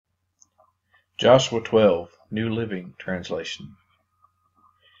Joshua 12, New Living Translation.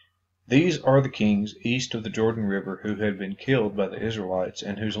 These are the kings east of the Jordan River who had been killed by the Israelites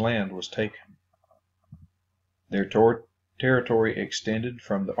and whose land was taken. Their territory extended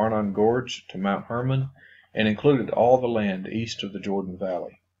from the Arnon Gorge to Mount Hermon and included all the land east of the Jordan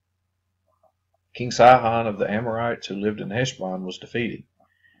Valley. King Sihon of the Amorites who lived in Heshbon was defeated.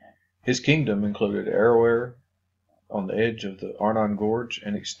 His kingdom included Aroer on the edge of the Arnon Gorge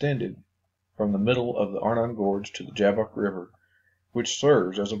and extended from the middle of the Arnon Gorge to the Jabbok River, which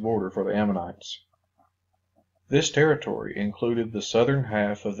serves as a border for the Ammonites. This territory included the southern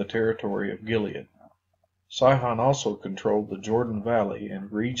half of the territory of Gilead. Sihon also controlled the Jordan Valley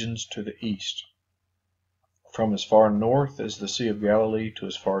and regions to the east, from as far north as the Sea of Galilee to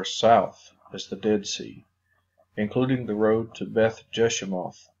as far south as the Dead Sea, including the road to Beth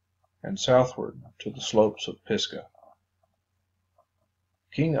Jeshimoth and southward to the slopes of Pisgah.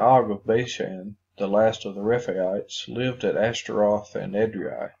 King Og of Bashan, the last of the Rephaites, lived at Ashtaroth and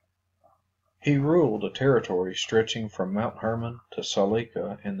Edrei. He ruled a territory stretching from Mount Hermon to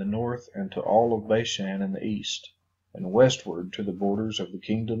Salekah in the north and to all of Bashan in the east, and westward to the borders of the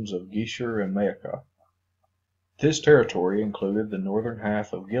kingdoms of Geshur and Maacah. This territory included the northern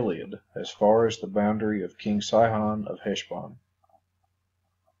half of Gilead as far as the boundary of King Sihon of Heshbon.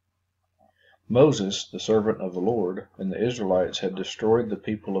 Moses, the servant of the Lord, and the Israelites had destroyed the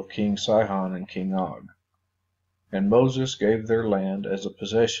people of King Sihon and King Og. And Moses gave their land as a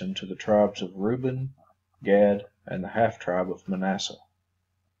possession to the tribes of Reuben, Gad, and the half-tribe of Manasseh.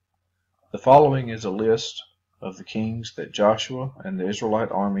 The following is a list of the kings that Joshua and the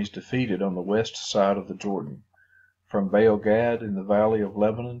Israelite armies defeated on the west side of the Jordan, from Baal-Gad in the valley of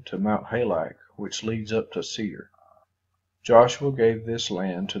Lebanon to Mount Halak, which leads up to Seir. Joshua gave this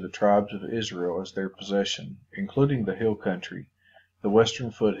land to the tribes of Israel as their possession, including the hill country, the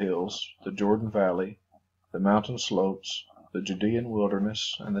western foothills, the Jordan Valley, the mountain slopes, the Judean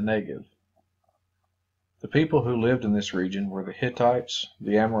wilderness, and the Negev. The people who lived in this region were the Hittites,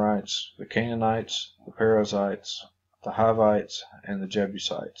 the Amorites, the Canaanites, the Perizzites, the Hivites, and the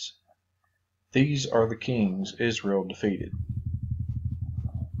Jebusites. These are the kings Israel defeated: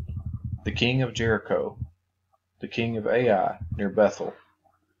 the king of Jericho, the king of Ai near Bethel,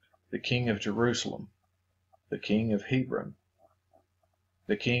 the king of Jerusalem, the king of Hebron,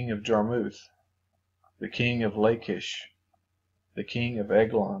 the king of Jarmuth, the king of Lachish, the king of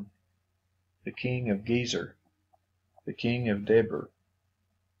Eglon, the king of Gezer, the king of Debir,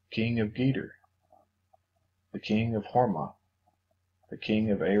 king of Geder, the king of Hormah, the king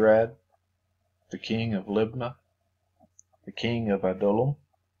of Arad, the king of Libnah, the king of Adullam,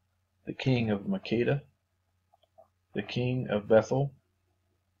 the king of Makkedah, the king of Bethel,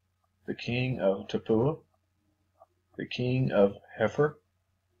 the king of Tappuah, the king of Hepher,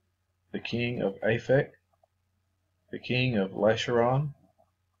 the king of Aphek, the king of Lasharon,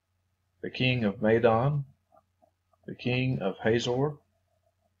 the king of Madon, the king of Hazor,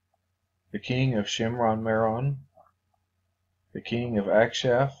 the king of Shimron-Meron, the king of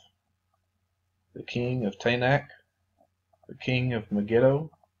Akshaph, the king of Tanak, the king of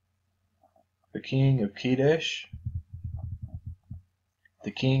Megiddo, the king of Kedesh, the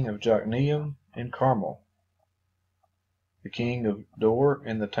king of Jokneam in Carmel, the king of Dor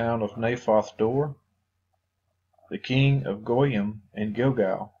in the town of Naphoth Dor, the king of Goyim in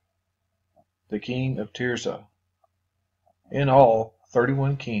Gilgal, the king of Tirzah. In all,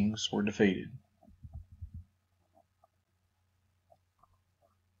 31 kings were defeated.